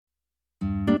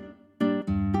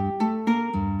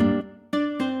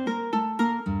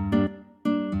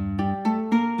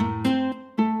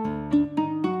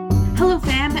Hello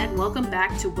fam, and welcome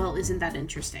back to Well Isn't That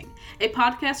Interesting, a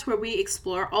podcast where we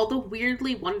explore all the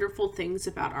weirdly wonderful things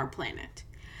about our planet.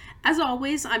 As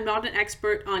always, I'm not an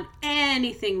expert on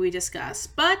anything we discuss,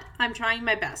 but I'm trying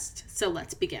my best, so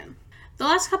let's begin. The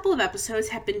last couple of episodes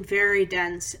have been very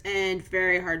dense and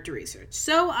very hard to research,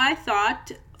 so I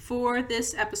thought for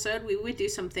this episode we would do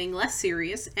something less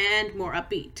serious and more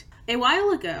upbeat. A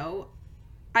while ago,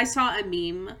 I saw a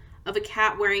meme of a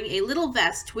cat wearing a little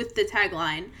vest with the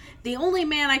tagline, "The only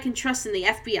man I can trust in the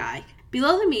FBI."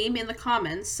 Below the meme, in the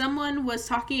comments, someone was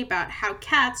talking about how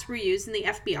cats were used in the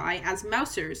FBI as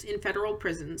mousers in federal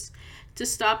prisons to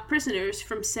stop prisoners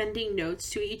from sending notes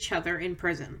to each other in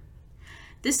prison.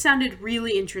 This sounded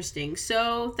really interesting,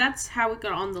 so that's how it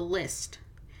got on the list.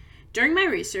 During my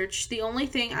research, the only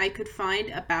thing I could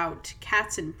find about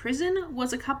cats in prison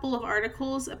was a couple of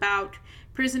articles about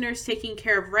prisoners taking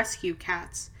care of rescue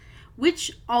cats,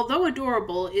 which, although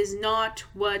adorable, is not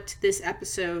what this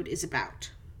episode is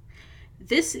about.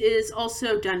 This is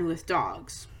also done with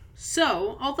dogs.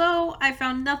 So, although I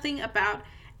found nothing about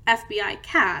FBI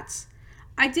cats,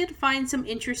 I did find some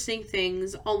interesting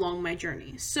things along my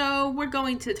journey. So, we're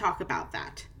going to talk about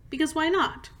that. Because why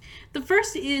not? The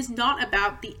first is not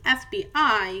about the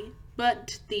FBI,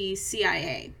 but the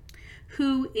CIA,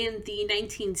 who in the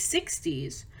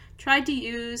 1960s tried to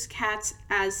use cats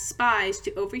as spies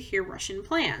to overhear Russian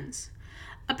plans.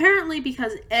 Apparently,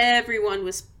 because everyone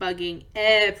was bugging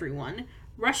everyone,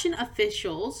 Russian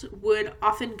officials would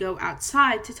often go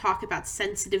outside to talk about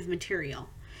sensitive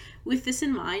material. With this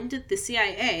in mind, the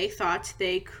CIA thought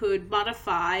they could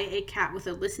modify a cat with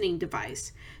a listening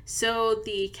device, so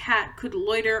the cat could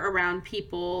loiter around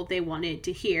people they wanted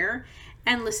to hear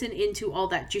and listen into all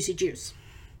that juicy juice.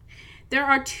 There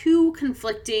are two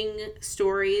conflicting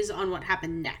stories on what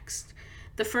happened next.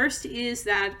 The first is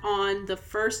that on the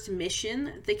first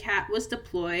mission, the cat was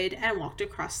deployed and walked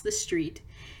across the street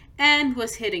and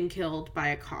was hit and killed by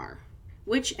a car,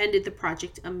 which ended the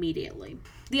project immediately.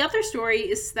 The other story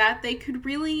is that they could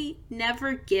really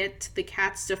never get the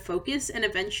cats to focus and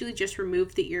eventually just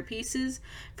removed the earpieces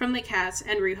from the cats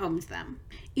and rehomed them.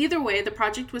 Either way, the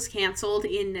project was canceled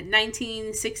in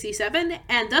 1967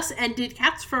 and thus ended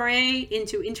cats' foray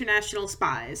into international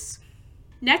spies.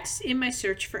 Next, in my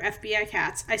search for FBI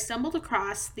cats, I stumbled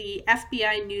across the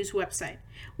FBI News website,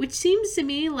 which seems to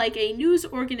me like a news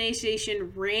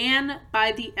organization ran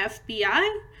by the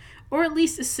FBI, or at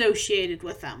least associated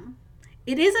with them.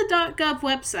 It is a .gov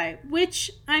website, which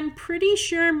I'm pretty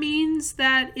sure means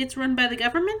that it's run by the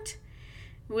government,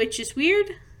 which is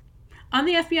weird. On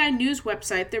the FBI News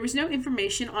website, there was no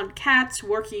information on cats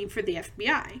working for the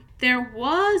FBI. There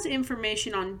was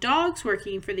information on dogs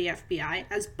working for the FBI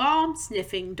as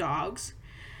bomb-sniffing dogs.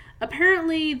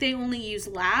 Apparently, they only use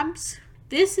labs.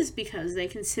 This is because they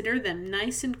consider them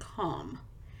nice and calm.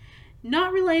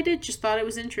 Not related, just thought it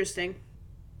was interesting.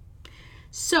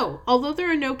 So, although there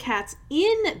are no cats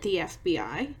in the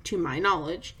FBI, to my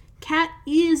knowledge, CAT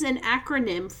is an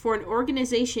acronym for an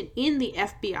organization in the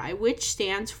FBI which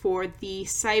stands for the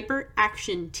Cyber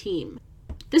Action Team.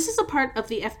 This is a part of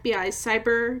the FBI's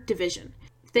cyber division.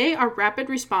 They are rapid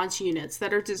response units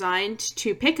that are designed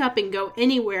to pick up and go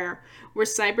anywhere where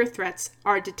cyber threats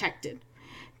are detected.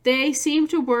 They seem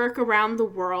to work around the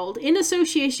world in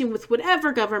association with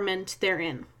whatever government they're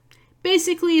in.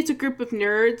 Basically, it's a group of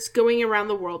nerds going around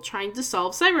the world trying to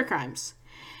solve cybercrimes.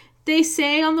 They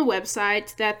say on the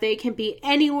website that they can be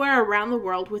anywhere around the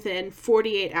world within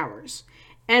 48 hours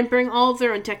and bring all of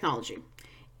their own technology.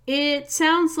 It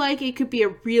sounds like it could be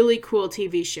a really cool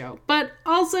TV show, but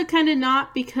also kind of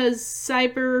not because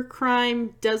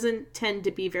cybercrime doesn't tend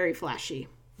to be very flashy.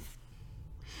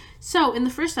 So, in the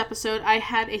first episode, I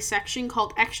had a section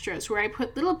called Extras where I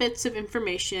put little bits of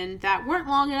information that weren't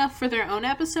long enough for their own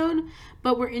episode,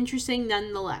 but were interesting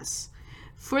nonetheless.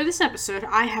 For this episode,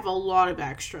 I have a lot of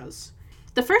extras.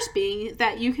 The first being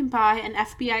that you can buy an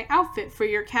FBI outfit for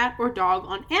your cat or dog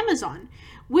on Amazon,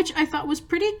 which I thought was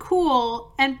pretty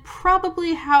cool and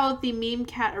probably how the meme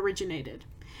cat originated.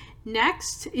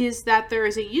 Next is that there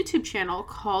is a YouTube channel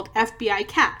called FBI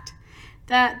Cat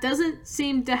that doesn't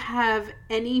seem to have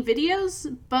any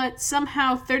videos, but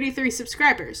somehow 33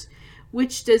 subscribers,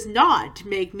 which does not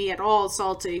make me at all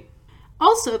salty.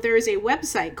 Also, there is a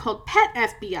website called Pet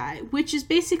FBI, which is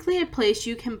basically a place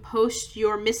you can post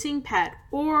your missing pet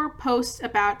or post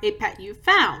about a pet you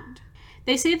found.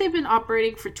 They say they've been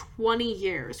operating for 20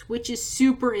 years, which is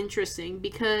super interesting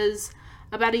because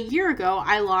about a year ago,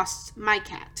 I lost my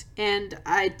cat, and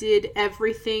I did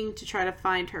everything to try to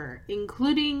find her,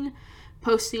 including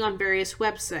posting on various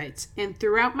websites. And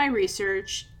throughout my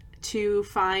research to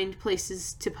find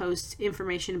places to post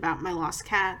information about my lost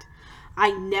cat,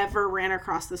 I never ran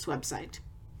across this website.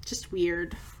 Just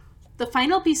weird. The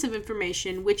final piece of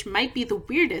information, which might be the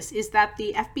weirdest, is that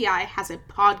the FBI has a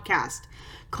podcast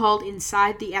called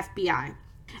Inside the FBI.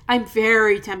 I'm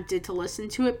very tempted to listen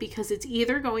to it because it's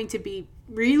either going to be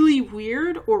really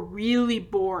weird or really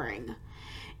boring.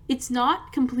 It's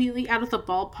not completely out of the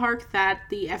ballpark that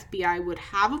the FBI would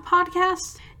have a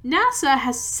podcast. NASA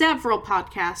has several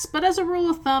podcasts, but as a rule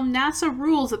of thumb, NASA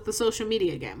rules at the social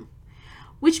media game.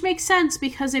 Which makes sense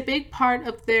because a big part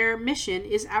of their mission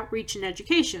is outreach and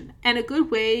education, and a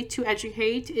good way to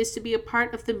educate is to be a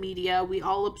part of the media we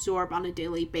all absorb on a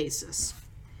daily basis.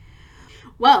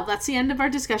 Well, that's the end of our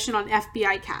discussion on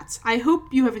FBI cats. I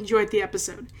hope you have enjoyed the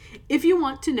episode. If you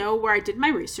want to know where I did my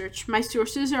research, my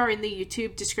sources are in the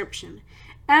YouTube description,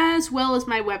 as well as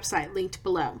my website linked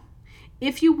below.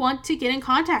 If you want to get in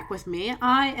contact with me,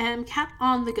 I am Cat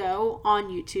on the Go on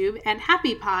YouTube and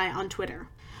Happy Pie on Twitter.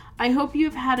 I hope you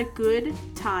have had a good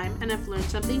time and have learned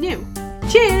something new.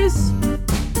 Cheers!